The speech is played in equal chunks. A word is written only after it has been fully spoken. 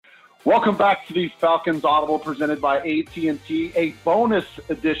Welcome back to the Falcons Audible presented by AT&T, a bonus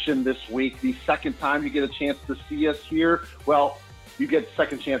edition this week. The second time you get a chance to see us here. Well, you get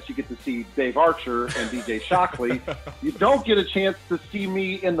second chance you get to see Dave Archer and DJ Shockley. You don't get a chance to see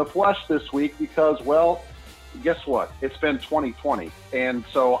me in the flesh this week because, well, guess what? It's been 2020. And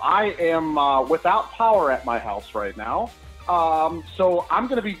so I am without power at my house right now. So I'm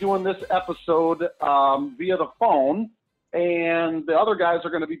going to be doing this episode via the phone. And the other guys are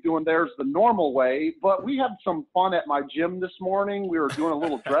going to be doing theirs the normal way. But we had some fun at my gym this morning. We were doing a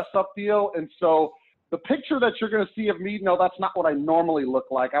little dress-up deal. And so the picture that you're going to see of me, no, that's not what I normally look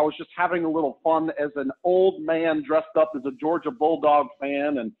like. I was just having a little fun as an old man dressed up as a Georgia Bulldog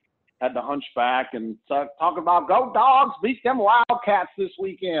fan and had the hunchback and talking about, go Dogs, beat them Wildcats this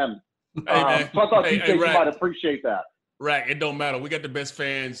weekend. Hey, man. So I thought hey, you might appreciate that. Right. It don't matter. We got the best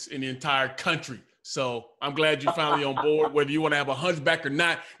fans in the entire country. So I'm glad you're finally on board. Whether you want to have a hunchback or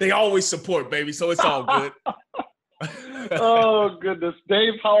not, they always support, baby. So it's all good. Oh, goodness.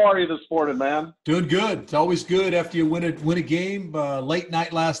 Dave, how are you this morning, man? Doing good. It's always good after you win a game. Late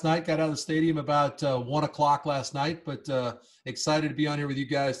night last night. Got out of the stadium about 1 o'clock last night, but excited to be on here with you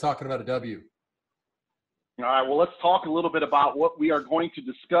guys talking about a W. All right. Well, let's talk a little bit about what we are going to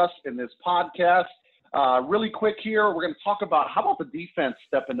discuss in this podcast. Really quick here, we're going to talk about how about the defense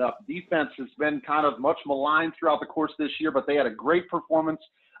stepping up. Defense has been kind of much maligned throughout the course of this year, but they had a great performance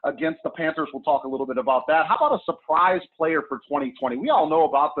against the Panthers. We'll talk a little bit about that. How about a surprise player for 2020? We all know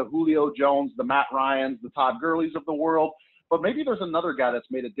about the Julio Jones, the Matt Ryans, the Todd Gurleys of the world, but maybe there's another guy that's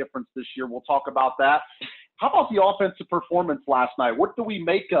made a difference this year. We'll talk about that. How about the offensive performance last night? What do we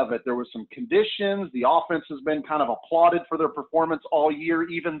make of it? There was some conditions. The offense has been kind of applauded for their performance all year,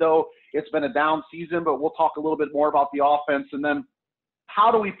 even though it's been a down season, but we'll talk a little bit more about the offense. And then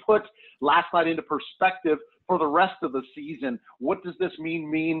how do we put last night into perspective for the rest of the season? What does this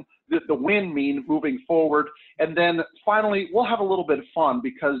mean the win mean moving forward? And then finally, we'll have a little bit of fun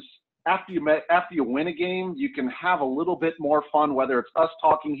because after you win a game, you can have a little bit more fun, whether it's us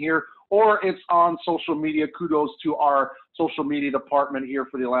talking here or it's on social media. Kudos to our social media department here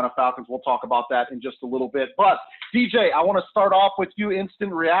for the Atlanta Falcons. We'll talk about that in just a little bit. But, DJ, I want to start off with you.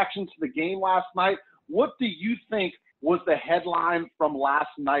 Instant reaction to the game last night. What do you think was the headline from last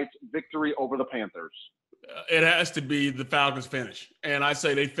night's victory over the Panthers? It has to be the Falcons finish. And I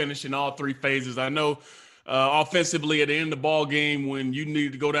say they finished in all three phases. I know offensively at the end of the ball game when you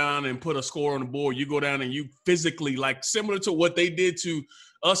need to go down and put a score on the board, you go down and you physically, like similar to what they did to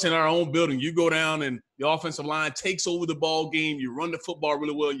us in our own building, you go down and the offensive line takes over the ball game. You run the football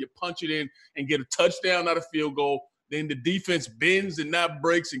really well. You punch it in and get a touchdown, not a field goal. Then the defense bends and not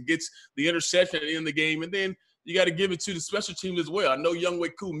breaks and gets the interception at the end of the game. And then you got to give it to the special team as well. I know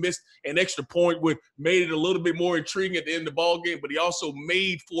Younghoe Koo missed an extra point, which made it a little bit more intriguing at the end of the ball game, but he also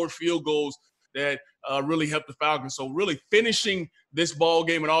made 4 field goals that really helped the Falcons. So really finishing this ball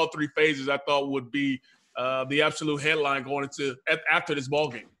game in all three phases, I thought would be the absolute headline going into after this ball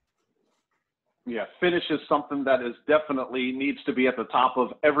game. Yeah, finish is something that is definitely needs to be at the top of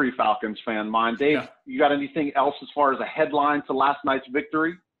every Falcons fan mind. Dave, You got anything else as far as a headline to last night's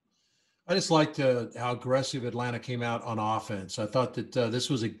victory? I just liked how aggressive Atlanta came out on offense. I thought that this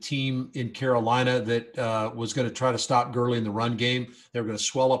was a team in Carolina that was going to try to stop Gurley in the run game. They were going to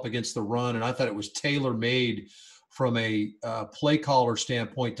swell up against the run, and I thought it was tailor-made from a play caller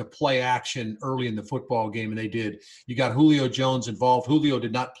standpoint to play action early in the football game, and they did. You got Julio Jones involved. Julio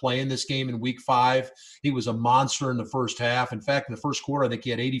did not play in this game in Week 5. He was a monster in the first half. In fact, in the first quarter, I think he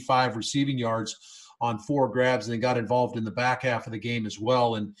had 85 receiving yards on 4 grabs, and then got involved in the back half of the game as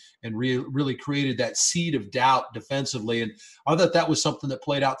well, and really created that seed of doubt defensively. And I thought that was something that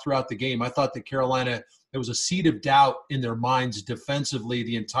played out throughout the game. I thought that Carolina, there was a seed of doubt in their minds defensively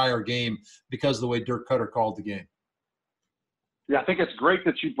the entire game because of the way Dirk Cutter called the game. Yeah, I think it's great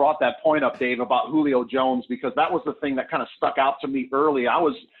that you brought that point up, Dave, about Julio Jones, because that was the thing that kind of stuck out to me early. I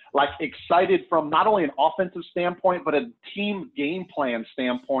was like excited from not only an offensive standpoint, but a team game plan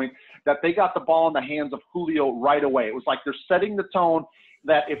standpoint that they got the ball in the hands of Julio right away. It was like they're setting the tone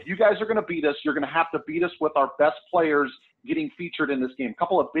that if you guys are going to beat us, you're going to have to beat us with our best players getting featured in this game. A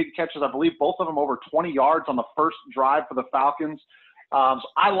couple of big catches, I believe both of them over 20 yards on the first drive for the Falcons. So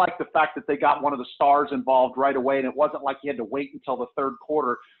I like the fact that they got one of the stars involved right away, and it wasn't like you had to wait until the third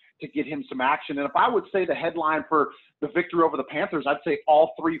quarter to get him some action. And if I would say the headline for the victory over the Panthers, I'd say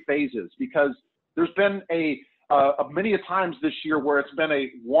all 3 phases, because there's been many a times this year where it's been a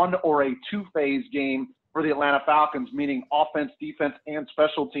 1 or a 2-phase game for the Atlanta Falcons, meaning offense, defense, and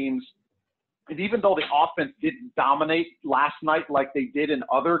special teams. And even though the offense didn't dominate last night like they did in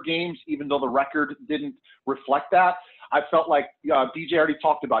other games, even though the record didn't reflect that, I felt like DJ already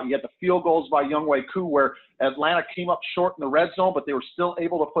talked about, you had the field goals by Younghoe Koo where Atlanta came up short in the red zone, but they were still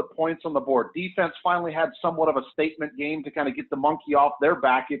able to put points on the board. Defense finally had somewhat of a statement game to kind of get the monkey off their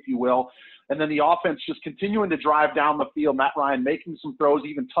back, if you will. And then the offense just continuing to drive down the field, Matt Ryan making some throws,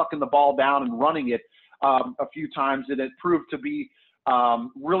 even tucking the ball down and running it a few times. And it proved to be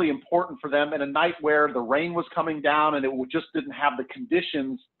really important for them in a night where the rain was coming down and it just didn't have the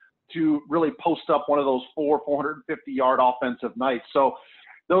conditions to really post up one of those 450-yard offensive nights. So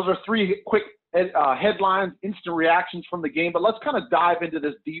those are three quick headlines, instant reactions from the game. But let's kind of dive into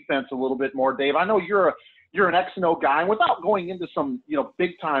this defense a little bit more, Dave. I know you're an X and O guy, and without going into some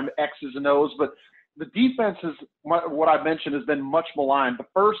big-time X's and O's, but the defense is what I mentioned has been much maligned. The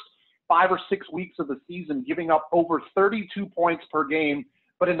first 5 or 6 weeks of the season, giving up over 32 points per game,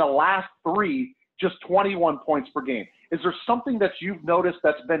 but in the last 3, just 21 points per game. Is there something that you've noticed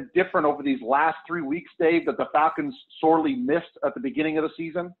that's been different over these last 3 weeks, Dave, that the Falcons sorely missed at the beginning of the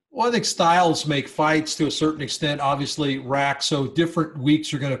season? Well, I think styles make fights to a certain extent, obviously, Rack. So different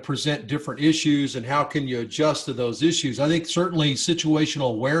weeks are going to present different issues, and how can you adjust to those issues? I think certainly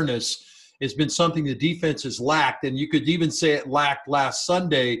situational awareness has been something the defense has lacked, and you could even say it lacked last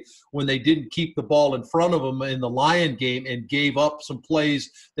Sunday when they didn't keep the ball in front of them in the Lion game and gave up some plays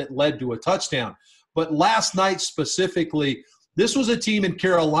that led to a touchdown. But last night specifically, this was a team in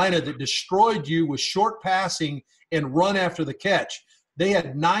Carolina that destroyed you with short passing and run after the catch. They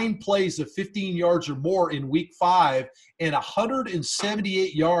had 9 plays of 15 yards or more in week 5 and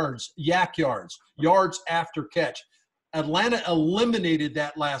 178 yards after catch. Atlanta eliminated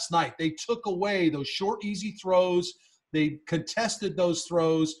that last night. They took away those short, easy throws. They contested those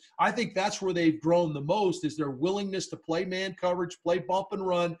throws. I think that's where they've grown the most, is their willingness to play man coverage, play bump and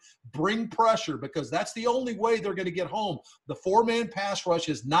run, bring pressure, because that's the only way they're going to get home. The 4-man pass rush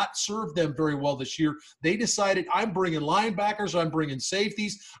has not served them very well this year. They decided, I'm bringing linebackers, I'm bringing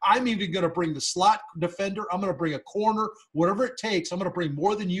safeties, I'm even going to bring the slot defender, I'm going to bring a corner, whatever it takes. I'm going to bring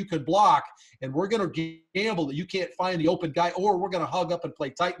more than you can block, and we're going to gamble that you can't find the open guy, or we're going to hug up and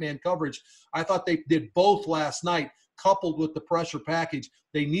play tight man coverage. I thought they did both last night, coupled with the pressure package.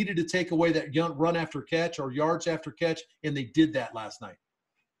 They needed to take away that run after catch or yards after catch, and they did that last night.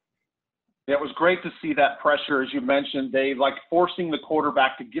 Yeah, it was great to see that pressure, as you mentioned, Dave, like forcing the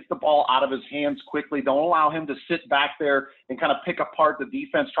quarterback to get the ball out of his hands quickly. Don't allow him to sit back there and kind of pick apart the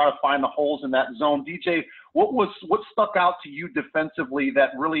defense, try to find the holes in that zone. DJ, what stuck out to you defensively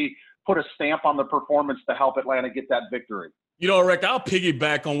that really put a stamp on the performance to help Atlanta get that victory? Rick, I'll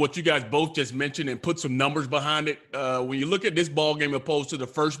piggyback on what you guys both just mentioned and put some numbers behind it. When you look at this ball game opposed to the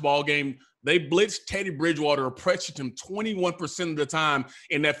first ball game, they blitzed Teddy Bridgewater or pressured him 21% of the time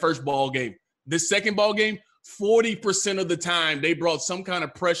in that first ball game. This second ball game, 40% of the time they brought some kind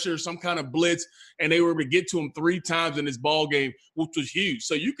of pressure, some kind of blitz, and they were able to get to him 3 times in this ball game, which was huge.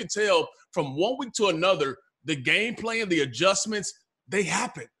 So you can tell from one week to another, the game plan, the adjustments, they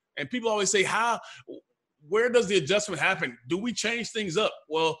happen. And people always say, where does the adjustment happen? Do we change things up?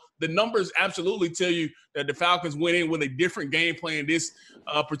 Well, the numbers absolutely tell you that the Falcons went in with a different game plan this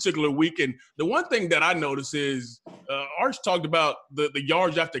particular week. And the one thing that I noticed is Arch talked about the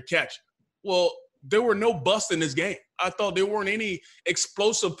yards after catch. Well, there were no busts in this game. I thought there weren't any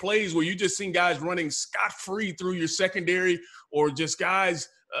explosive plays where you just seen guys running scot-free through your secondary, or just guys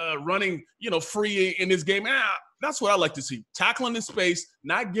running, free in this game. That's what I like to see. Tackling in space,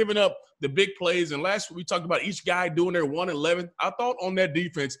 not giving up the big plays. And last week we talked about each guy doing their 1-11. I thought on that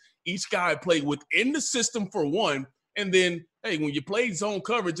defense, each guy played within the system for one. And then, hey, when you played zone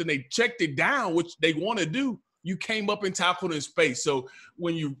coverage and they checked it down, which they want to do, you came up and tackled in space. So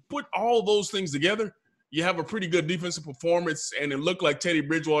when you put all those things together, you have a pretty good defensive performance. And it looked like Teddy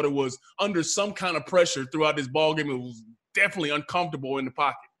Bridgewater was under some kind of pressure throughout this ballgame. It was definitely uncomfortable in the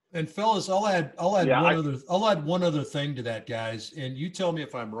pocket. And fellas, I'll add one other thing to that, guys, and you tell me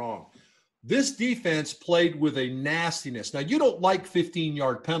if I'm wrong. This defense played with a nastiness. Now, you don't like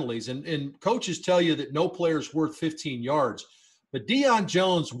 15-yard penalties, and coaches tell you that no player is worth 15 yards. But Deion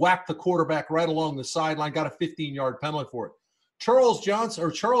Jones whacked the quarterback right along the sideline, got a 15-yard penalty for it. Charles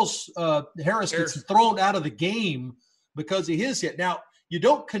Harris gets thrown out of the game because of his hit. Now, you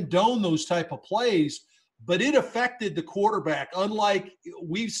don't condone those type of plays, but it affected the quarterback, unlike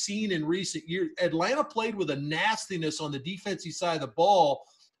we've seen in recent years. Atlanta played with a nastiness on the defensive side of the ball,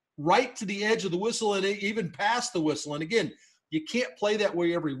 right to the edge of the whistle and even past the whistle. And again, you can't play that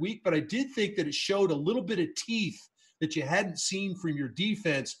way every week, but I did think that it showed a little bit of teeth that you hadn't seen from your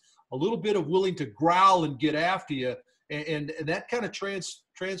defense, a little bit of willing to growl and get after you. And that kind of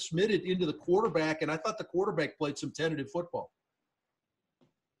transmitted into the quarterback, and I thought the quarterback played some tentative football.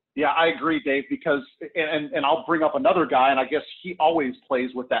 Yeah, I agree, Dave, because and I'll bring up another guy, and I guess he always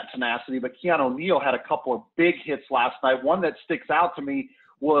plays with that tenacity, but Keanu Neal had a couple of big hits last night. One that sticks out to me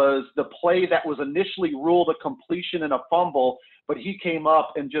was the play that was initially ruled a completion and a fumble, but he came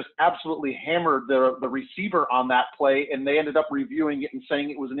up and just absolutely hammered the receiver on that play, and they ended up reviewing it and saying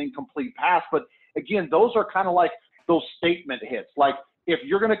it was an incomplete pass. But again, those are kind of like those statement hits. Like, if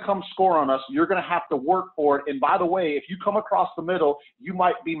you're going to come score on us, you're going to have to work for it. And by the way, if you come across the middle, you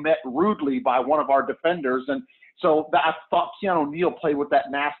might be met rudely by one of our defenders. And so I thought Keanu Neal played with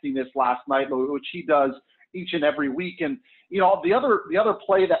that nastiness last night, which he does each and every week. And, you know, the other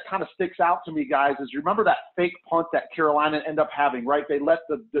play that kind of sticks out to me, guys, is you remember that fake punt that Carolina ended up having, right? They let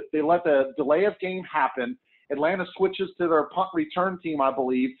the delay of game happen. Atlanta switches to their punt return team, I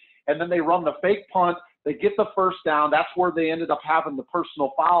believe, and then they run the fake punt. They get the first down. That's where they ended up having the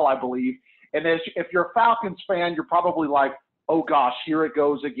personal foul, I believe. And if you're a Falcons fan, you're probably like, oh, gosh, here it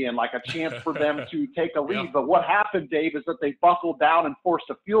goes again, like a chance for them to take a lead. Yeah. But what happened, Dave, is that they buckled down and forced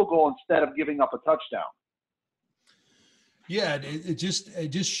a field goal instead of giving up a touchdown. Yeah, it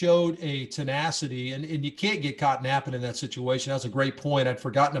just showed a tenacity, and you can't get caught napping in that situation. That's a great point. I'd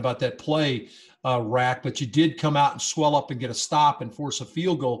forgotten about that play, Rack, but you did come out and swell up and get a stop and force a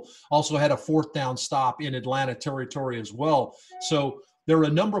field goal. Also had a fourth down stop in Atlanta territory as well. So there are a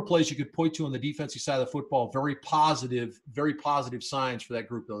number of plays you could point to on the defensive side of the football. Very positive signs for that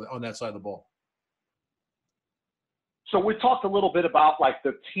group on that side of the ball. So we talked a little bit about like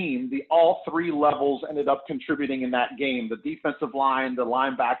the team, all three levels ended up contributing in that game, the defensive line, the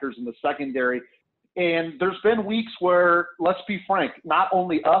linebackers, and the secondary. And there's been weeks where, let's be frank, not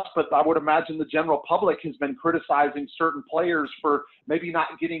only us, but I would imagine the general public has been criticizing certain players for maybe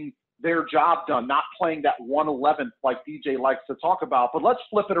not getting their job done, not playing that 111th like DJ likes to talk about. But let's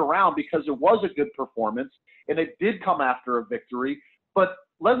flip it around, because it was a good performance and it did come after a victory. But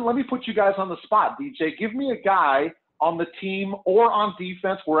let me put you guys on the spot, DJ. Give me a guy on the team or on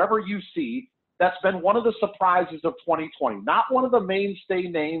defense, wherever you see, that's been one of the surprises of 2020. Not one of the mainstay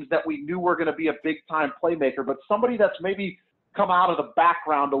names that we knew were going to be a big-time playmaker, but somebody that's maybe come out of the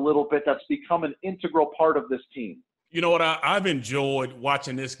background a little bit that's become an integral part of this team. You know what? I've enjoyed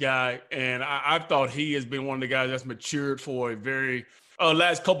watching this guy, and I've thought he has been one of the guys that's matured for a very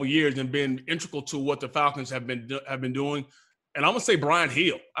last couple of years and been integral to what the Falcons have been doing. And I'm going to say Brian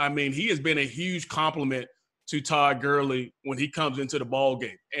Hill. I mean, he has been a huge compliment to Todd Gurley when he comes into the ball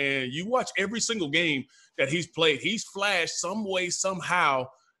game. And you watch every single game that he's played, he's flashed some way, somehow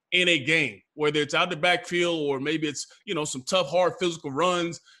in a game, whether it's out the backfield or maybe it's, you know, some tough, hard physical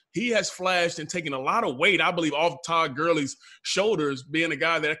runs. He has flashed and taken a lot of weight, I believe, off Todd Gurley's shoulders, being a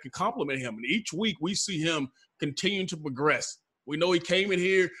guy that can compliment him. And each week we see him continuing to progress. We know he came in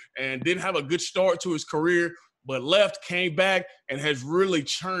here and didn't have a good start to his career, but left, came back, and has really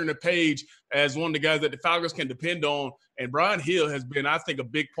turned the page as one of the guys that the Falcons can depend on. And Brian Hill has been, I think, a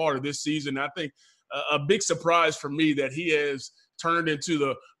big part of this season. I think a big surprise for me that he has turned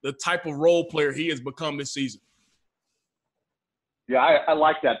into the type of role player he has become this season. Yeah, I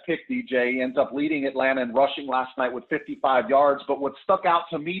like that pick, DJ. He ends up leading Atlanta in rushing last night with 55 yards. But what stuck out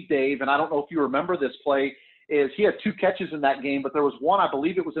to me, Dave, and I don't know if you remember this play, is he had 2 catches in that game, but there was one, I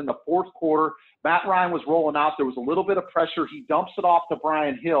believe it was in the fourth quarter. Matt Ryan was rolling out. There was a little bit of pressure. He dumps it off to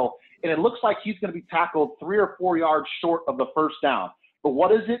Brian Hill, and it looks like he's going to be tackled 3 or 4 yards short of the first down. But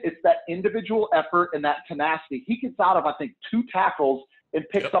what is it? It's that individual effort and that tenacity. He gets out of, I think, 2 tackles and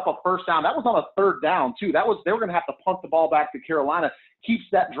picks up a first down. That was on a third down, too. They were going to have to punt the ball back to Carolina. Keeps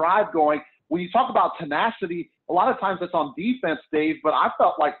that drive going. When you talk about tenacity, a lot of times it's on defense, Dave, but I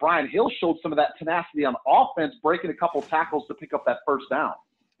felt like Brian Hill showed some of that tenacity on offense, breaking a couple tackles to pick up that first down.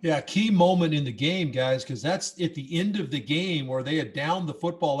 Yeah, key moment in the game, guys, because that's at the end of the game where they had downed the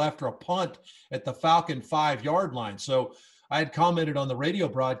football after a punt at the Falcon 5-yard line. So I had commented on the radio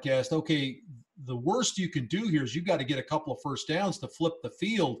broadcast, okay, the worst you can do here is you've got to get a couple of first downs to flip the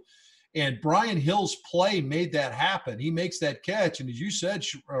field. And Brian Hill's play made that happen. He makes that catch. And as you said,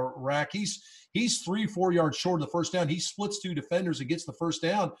 Rack, he's 3-4 yards short of the first down. He splits 2 defenders and gets the first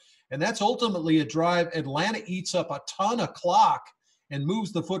down. And that's ultimately a drive. Atlanta eats up a ton of clock and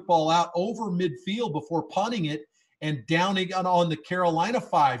moves the football out over midfield before punting it and downing on the Carolina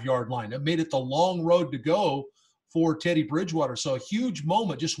 5-yard line. It made it the long road to go for Teddy Bridgewater. So a huge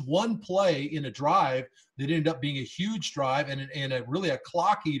moment, just one play in a drive that ended up being a huge drive and really a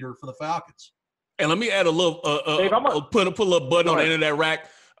clock eater for the Falcons. And let me add a little, Dave, put a little button on the end of that, Rack.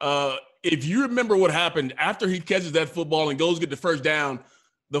 If you remember what happened after he catches that football and goes get the first down,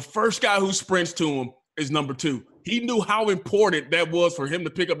 the first guy who sprints to him is number 2. He knew how important that was for him to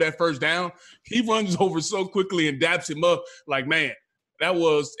pick up that first down. He runs over so quickly and daps him up like, man, that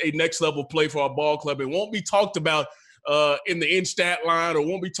was a next-level play for our ball club. It won't be talked about in the end stat line or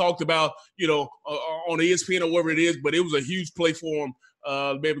won't be talked about, on ESPN or wherever it is, but it was a huge play for him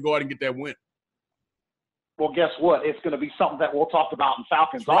to be able to go out and get that win. Well, guess what? It's going to be something that we'll talk about in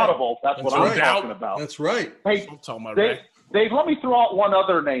Falcons That's right. Audible. That's what I'm talking about. That's right. Hey, I'm talking about Dave, let me throw out one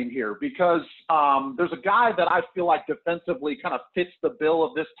other name here because there's a guy that I feel like defensively kind of fits the bill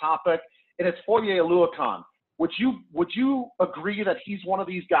of this topic, and it's Foye Oluokun. Would you agree that he's one of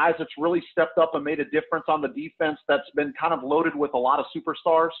these guys that's really stepped up and made a difference on the defense that's been kind of loaded with a lot of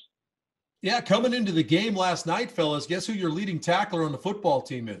superstars? Yeah, coming into the game last night, fellas, guess who your leading tackler on the football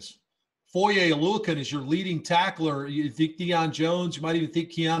team is? Foye Oluokun is your leading tackler. You think Deion Jones, you might even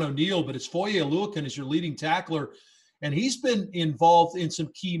think Keanu Neal, but it's Foye Oluokun is your leading tackler. And he's been involved in some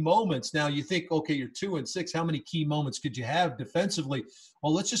key moments. Now you think, okay, you're 2-6. How many key moments could you have defensively?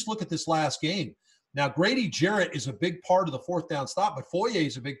 Well, let's just look at this last game. Now, Grady Jarrett is a big part of the fourth down stop, but Foye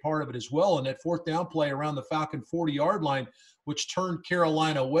is a big part of it as well. And that fourth down play around the Falcon 40-yard line, which turned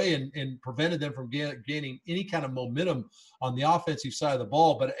Carolina away and prevented them from gaining any kind of momentum on the offensive side of the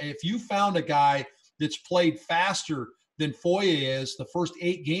ball. But if you found a guy that's played faster than Foye is the first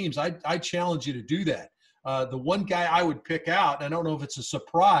 8 games, I challenge you to do that. The one guy I would pick out, I don't know if it's a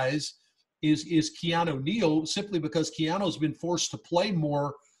surprise, is Keanu Neal, simply because Keanu's been forced to play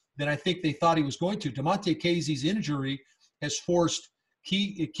more than I think they thought he was going to. Damontae Casey's injury has forced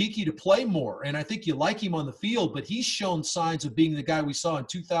Kiki to play more, and I think you like him on the field, but he's shown signs of being the guy we saw in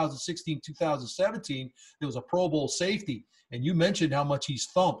 2016, 2017. There was a Pro Bowl safety, and you mentioned how much he's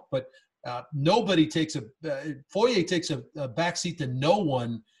thumped, but nobody takes Foye takes a backseat to no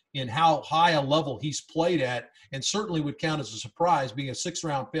one in how high a level he's played at, and certainly would count as a surprise being a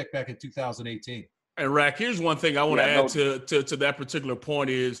 6th-round pick back in 2018. And Rack, here's one thing I want to add to that particular point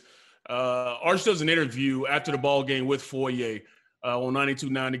is Arch does an interview after the ball game with Foye on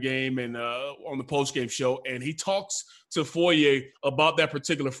 92.9 The Game and on the post-game show, and he talks to Foye about that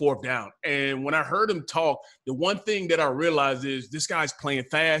particular fourth down. And when I heard him talk, the one thing that I realized is this guy's playing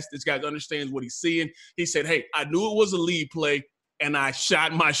fast. This guy understands what he's seeing. He said, hey, I knew it was a lead play, and I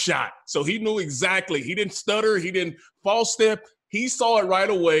shot my shot. So he knew exactly. He didn't stutter. He didn't false step. He saw it right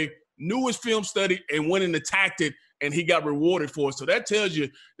away, knew his film study, and went and attacked it, and he got rewarded for it. So that tells you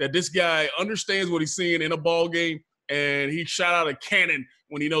that this guy understands what he's seeing in a ball game, and he shot out a cannon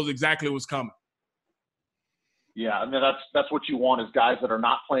when he knows exactly what's coming. Yeah, I mean, that's what you want is guys that are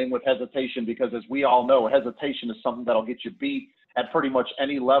not playing with hesitation because, as we all know, hesitation is something that'll get you beat at pretty much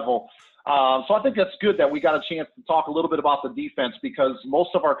any level. So I think that's good that we got a chance to talk a little bit about the defense because most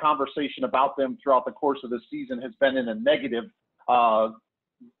of our conversation about them throughout the course of the season has been in a negative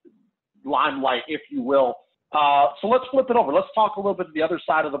limelight, if you will. So let's flip it over. Let's talk a little bit of the other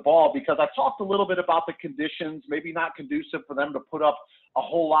side of the ball because I talked a little bit about the conditions, maybe not conducive for them to put up a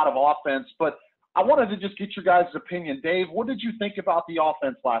whole lot of offense, but I wanted to just get your guys' opinion. Dave, what did you think about the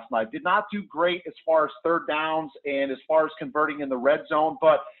offense last night? Did not do great as far as third downs and as far as converting in the red zone,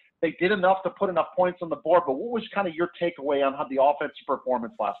 but they did enough to put enough points on the board. But what was kind of your takeaway on how the offensive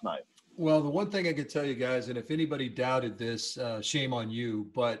performance last night? Well, the one thing I can tell you guys, and if anybody doubted this, shame on you,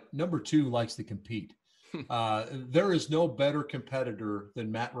 but number 2 likes to compete. There is no better competitor than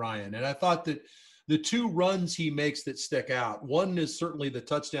Matt Ryan. And I thought that the 2 runs he makes that stick out, one is certainly the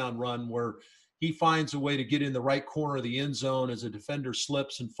touchdown run where he finds a way to get in the right corner of the end zone as a defender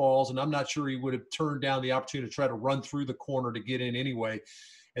slips and falls. And I'm not sure he would have turned down the opportunity to try to run through the corner to get in anyway.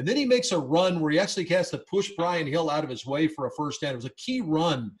 And then he makes a run where he actually has to push Brian Hill out of his way for a first down. It was a key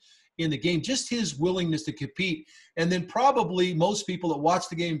run in the game, just his willingness to compete. And then probably most people that watch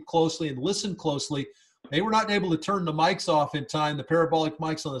the game closely and listen closely, they were not able to turn the mics off in time, the parabolic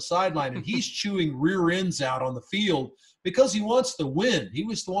mics on the sideline, and he's chewing rear ends out on the field because he wants to win. He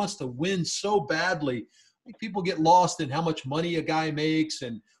wants to win so badly. I think people get lost in how much money a guy makes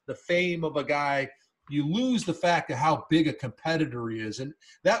and the fame of a guy. You lose the fact of how big a competitor he is. And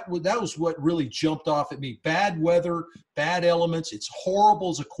that was what really jumped off at me. Bad weather, bad elements. It's horrible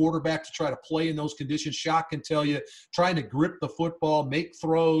as a quarterback to try to play in those conditions. Shock can tell you, trying to grip the football, make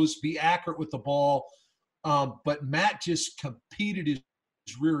throws, be accurate with the ball. But Matt just competed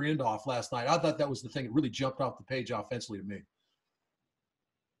his rear end off last night. I thought that was the thing that really jumped off the page offensively to me.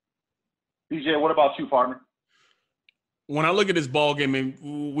 BJ, what about you, partner? When I look at this ball game,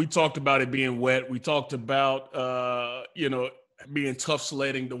 and we talked about it being wet, we talked about being tough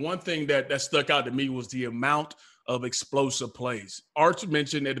sledding. The one thing that stuck out to me was the amount of explosive plays. Arch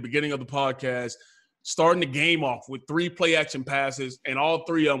mentioned at the beginning of the podcast starting the game off with 3 play-action passes, and all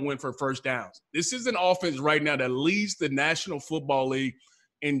 3 of them went for first downs. This is an offense right now that leads the National Football League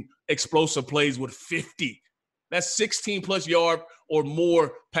in explosive plays with 50. That's 16-plus yard or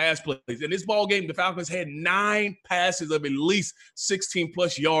more pass plays. In this ball game, the Falcons had 9 passes of at least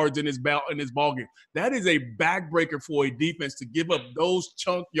 16-plus yards in this ball game. That is a backbreaker for a defense to give up those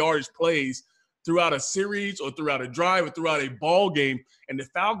chunk yardage plays throughout a series or throughout a drive or throughout a ball game. And the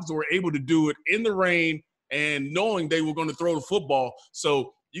Falcons were able to do it in the rain and knowing they were going to throw the football.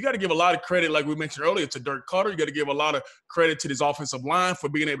 So you got to give a lot of credit, like we mentioned earlier, to Dirk Carter. You got to give a lot of credit to this offensive line for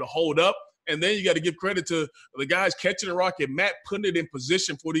being able to hold up. And then you got to give credit to the guys catching the rock and Matt putting it in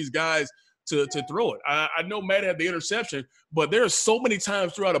position for these guys to throw it. I know Matt had the interception, but there are so many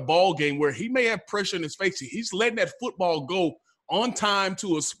times throughout a ball game where he may have pressure in his face. He's letting that football go on time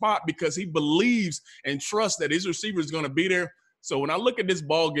to a spot because he believes and trusts that his receiver is going to be there. So when I look at this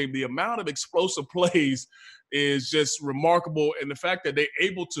ball game, the amount of explosive plays is just remarkable. And the fact that they're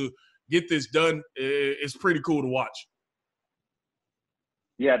able to get this done is pretty cool to watch.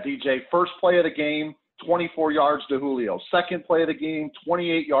 Yeah, DJ, first play of the game, 24 yards to Julio. Second play of the game,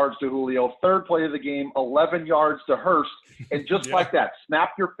 28 yards to Julio. Third play of the game, 11 yards to Hurst. And just like that,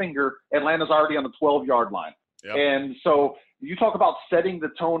 snap your finger, Atlanta's already on the 12-yard line. Yep. And so you talk about setting the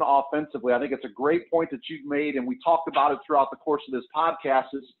tone offensively. I think it's a great point that you've made, and we talked about it throughout the course of this podcast,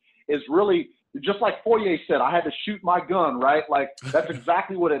 is really – just like Foye said, I had to shoot my gun, right? Like, that's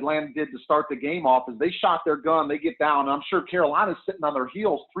exactly what Atlanta did to start the game off, is they shot their gun, they get down. And I'm sure Carolina's sitting on their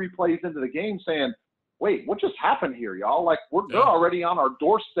heels 3 plays into the game saying, wait, what just happened here, y'all? Like, they're already on our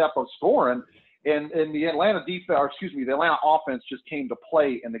doorstep of scoring. And the Atlanta defense, or excuse me, the Atlanta offense just came to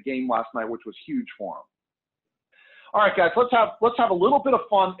play in the game last night, which was huge for them. All right, guys, let's have a little bit of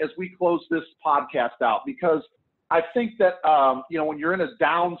fun as we close this podcast out, because I think that, when you're in a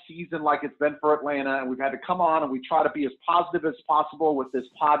down season like it's been for Atlanta, and we've had to come on and we try to be as positive as possible with this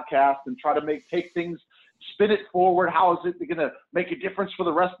podcast and try to take things, spin it forward. How is it going to make a difference for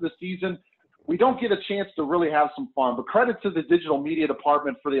the rest of the season? We don't get a chance to really have some fun. But credit to the digital media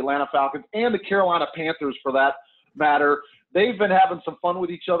department for the Atlanta Falcons and the Carolina Panthers for that matter. They've been having some fun with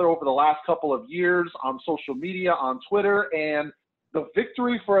each other over the last couple of years on social media, on Twitter, and the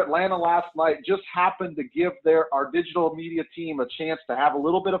victory for Atlanta last night just happened to give our digital media team a chance to have a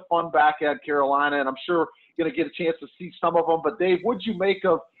little bit of fun back at Carolina, and I'm sure you're going to get a chance to see some of them. But, Dave, what'd you make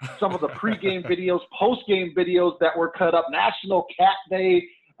of some of the pregame videos, postgame videos that were cut up, National Cat Day,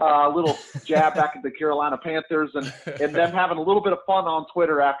 little jab back at the Carolina Panthers, and them having a little bit of fun on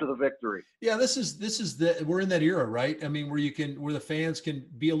Twitter after the victory? Yeah, we're in that era, right? I mean, where the fans can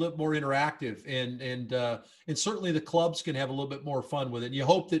be a little more interactive, and certainly the clubs can have a little bit more fun with it. And you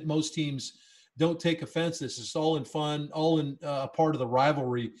hope that most teams don't take offense. This is all in fun, all in a part of the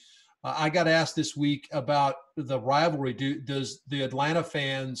rivalry. I got asked this week about the rivalry. Does Atlanta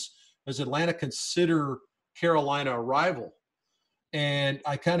consider Carolina a rival? And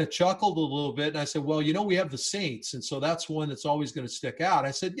I kind of chuckled a little bit, and I said, well, we have the Saints, and so that's one that's always going to stick out.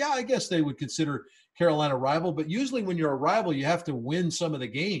 I said, yeah, I guess they would consider Carolina a rival, but usually when you're a rival, you have to win some of the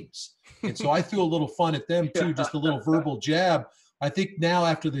games. And so I threw a little fun at them too, just a little verbal jab. I think now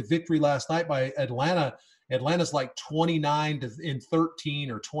after the victory last night by Atlanta's like 29-13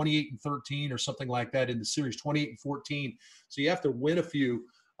 or 28-13 or something like that in the series, 28-14. So you have to win a few.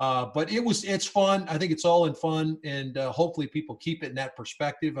 But it's fun. I think it's all in fun, and hopefully people keep it in that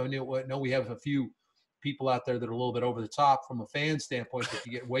perspective. I know we have a few people out there that are a little bit over the top from a fan standpoint that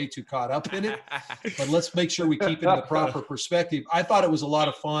you get way too caught up in it. But let's make sure we keep it in the proper perspective. I thought it was a lot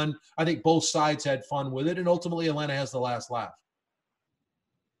of fun. I think both sides had fun with it, and ultimately Atlanta has the last laugh.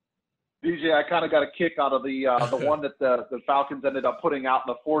 DJ, I kind of got a kick out of the one that the Falcons ended up putting out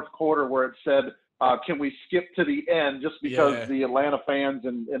in the fourth quarter where it said, can we skip to the end, just because the Atlanta fans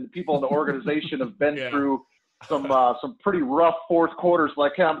and people in the organization have been through some pretty rough fourth quarters.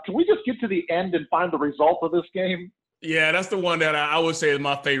 Like, can we just get to the end and find the result of this game? Yeah, that's the one that I would say is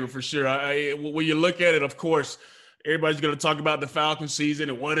my favorite for sure. When you look at it, of course, everybody's going to talk about the Falcons season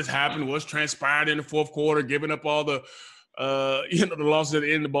and what has happened, what's transpired in the fourth quarter, giving up all the the losses at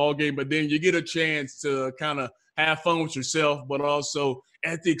the end of the ball game. But then you get a chance to kind of have fun with yourself, but also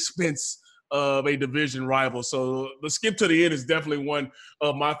at the expense of a division rival. So the skip to the end is definitely one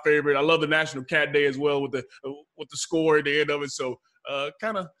of my favorite. I love the National Cat Day as well with the score at the end of it. So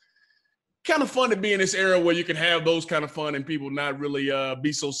kind of fun to be in this era where you can have those kind of fun and people not really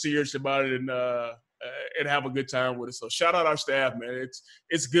be so serious about it and have a good time with it. So shout out our staff, man.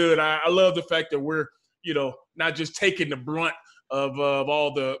 It's good. I love the fact that we're not just taking the brunt of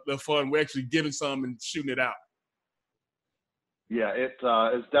all the fun. We're actually giving some and shooting it out. Yeah, it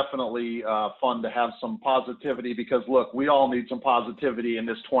is definitely fun to have some positivity because, look, we all need some positivity in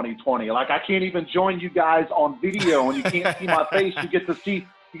this 2020. Like, I can't even join you guys on video, and you can't see my face. You get to see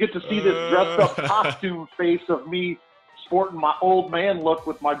this dressed-up costume face of me sporting my old man look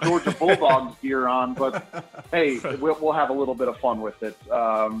with my Georgia Bulldogs gear on. But, hey, we'll have a little bit of fun with it.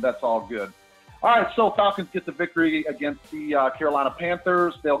 That's all good. All right, so Falcons get the victory against the Carolina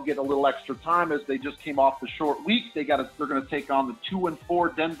Panthers. They'll get a little extra time as they just came off the short week. They're going to take on the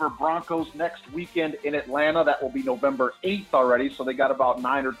 2-4 Denver Broncos next weekend in Atlanta. That will be November 8th already, so they got about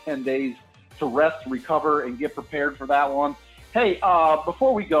 9 or 10 days to rest, recover, and get prepared for that one. Hey,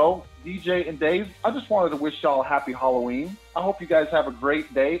 before we go, DJ and Dave, I just wanted to wish y'all a happy Halloween. I hope you guys have a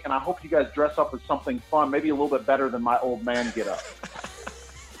great day, and I hope you guys dress up as something fun, maybe a little bit better than my old man get up.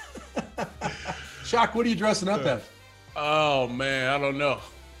 Shock, what are you dressing up as? Oh man, I don't know,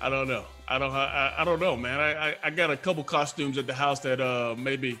 man. I got a couple costumes at the house that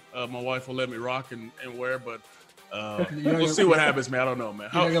maybe my wife will let me rock and wear, but we'll see what happens, man. I don't know, man.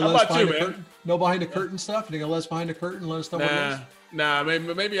 How about you, man? No behind the curtain stuff? You gonna let us behind the curtain? Let us know what it is? Nah,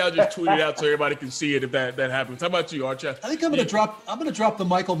 maybe I'll just tweet it out so everybody can see it if that happens. How about you, Arch? I think I'm gonna drop the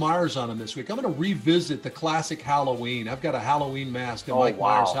Michael Myers on him this week. I'm gonna revisit the classic Halloween. I've got a Halloween mask,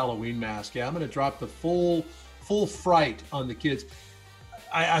 Myers Halloween mask. Yeah, I'm gonna drop the full fright on the kids.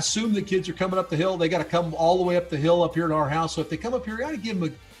 I assume the kids are coming up the hill. They got to come all the way up the hill up here to our house. So if they come up here, I got to give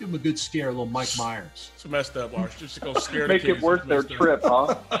them a good scare, a little Mike Myers. It's messed up, Arch. Just to go scare the kids. Make it worth their trip,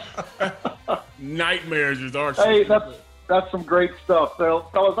 huh? Nightmares is Arch. Hey, that's some great stuff. So,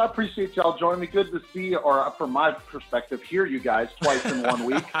 fellas, I appreciate y'all joining me. Good to see, or from my perspective, hear you guys twice in 1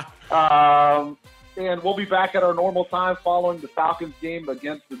 week. And we'll be back at our normal time following the Falcons game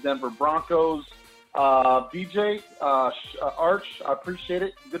against the Denver Broncos. BJ, Arch, I appreciate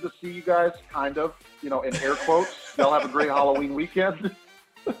it. Good to see you guys, kind of, in air quotes. Y'all have a great Halloween weekend.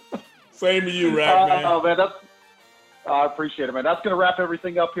 Same to you, Rack, man. Oh, man, I appreciate it, man. That's going to wrap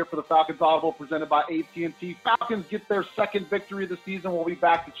everything up here for the Falcons Audible presented by AT&T. Falcons get their second victory of the season. We'll be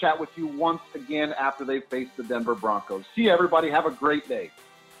back to chat with you once again after they face the Denver Broncos. See you, everybody. Have a great day.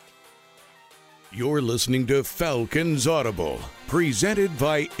 You're listening to Falcons Audible, presented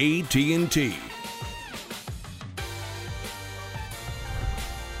by AT&T.